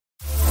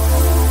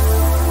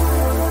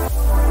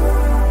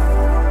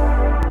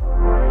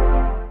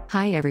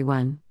Hi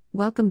everyone,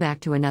 welcome back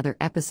to another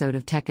episode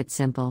of Tech It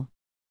Simple.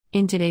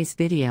 In today's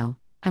video,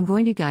 I'm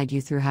going to guide you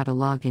through how to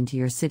log into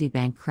your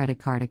Citibank credit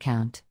card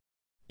account.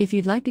 If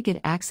you'd like to get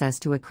access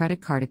to a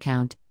credit card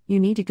account, you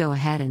need to go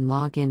ahead and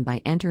log in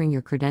by entering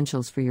your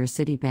credentials for your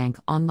Citibank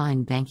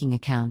online banking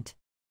account.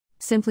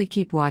 Simply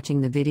keep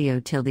watching the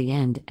video till the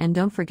end and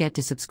don't forget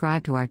to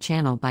subscribe to our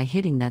channel by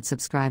hitting that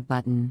subscribe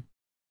button.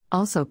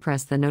 Also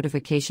press the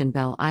notification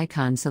bell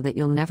icon so that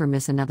you'll never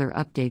miss another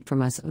update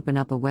from us. Open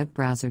up a web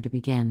browser to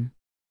begin.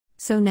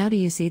 So now do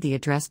you see the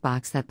address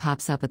box that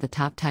pops up at the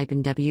top? Type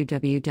in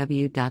www.citi.com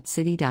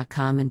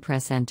and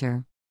press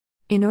enter.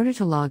 In order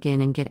to log in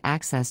and get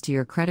access to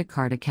your credit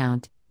card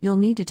account, you'll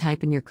need to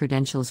type in your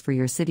credentials for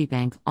your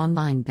Citibank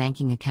online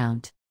banking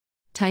account.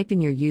 Type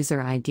in your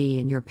user ID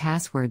and your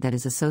password that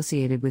is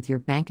associated with your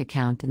bank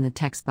account in the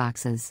text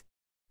boxes.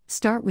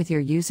 Start with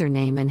your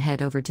username and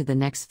head over to the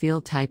next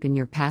field. Type in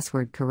your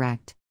password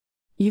correct.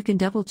 You can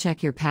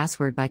double-check your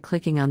password by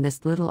clicking on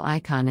this little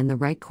icon in the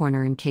right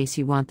corner in case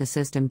you want the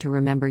system to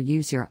remember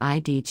use your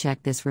ID.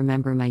 Check this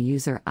remember my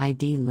user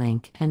ID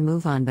link and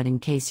move on, but in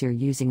case you're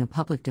using a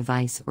public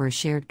device or a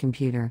shared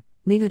computer,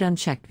 leave it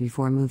unchecked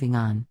before moving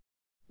on.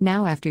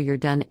 Now after you're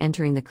done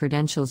entering the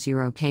credentials,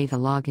 you're okay to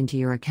log into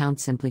your account.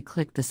 Simply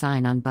click the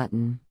sign on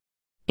button.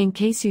 In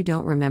case you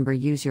don't remember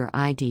use your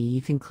ID,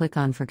 you can click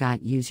on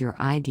Forgot Use Your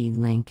ID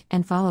link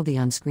and follow the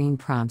on-screen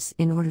prompts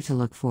in order to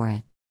look for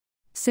it.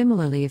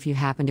 Similarly, if you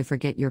happen to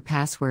forget your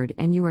password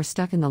and you are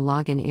stuck in the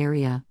login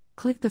area,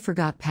 click the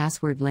Forgot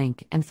Password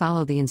link and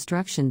follow the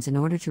instructions in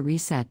order to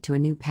reset to a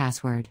new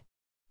password.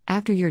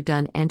 After you're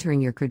done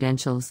entering your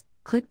credentials,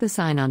 click the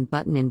Sign On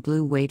button in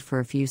blue. Wait for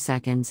a few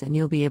seconds and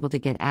you'll be able to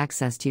get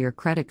access to your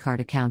credit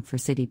card account for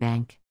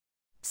Citibank.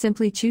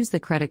 Simply choose the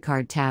credit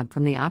card tab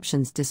from the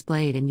options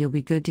displayed and you'll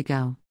be good to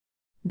go.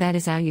 That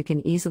is how you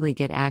can easily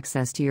get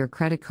access to your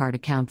credit card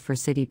account for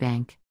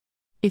Citibank.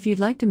 If you'd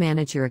like to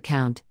manage your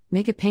account,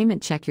 make a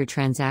payment, check your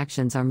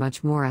transactions, or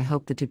much more, I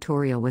hope the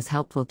tutorial was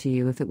helpful to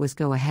you. If it was,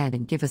 go ahead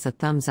and give us a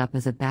thumbs up,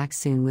 as I'm back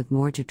soon with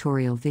more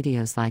tutorial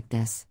videos like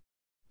this.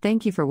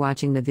 Thank you for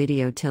watching the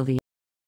video till the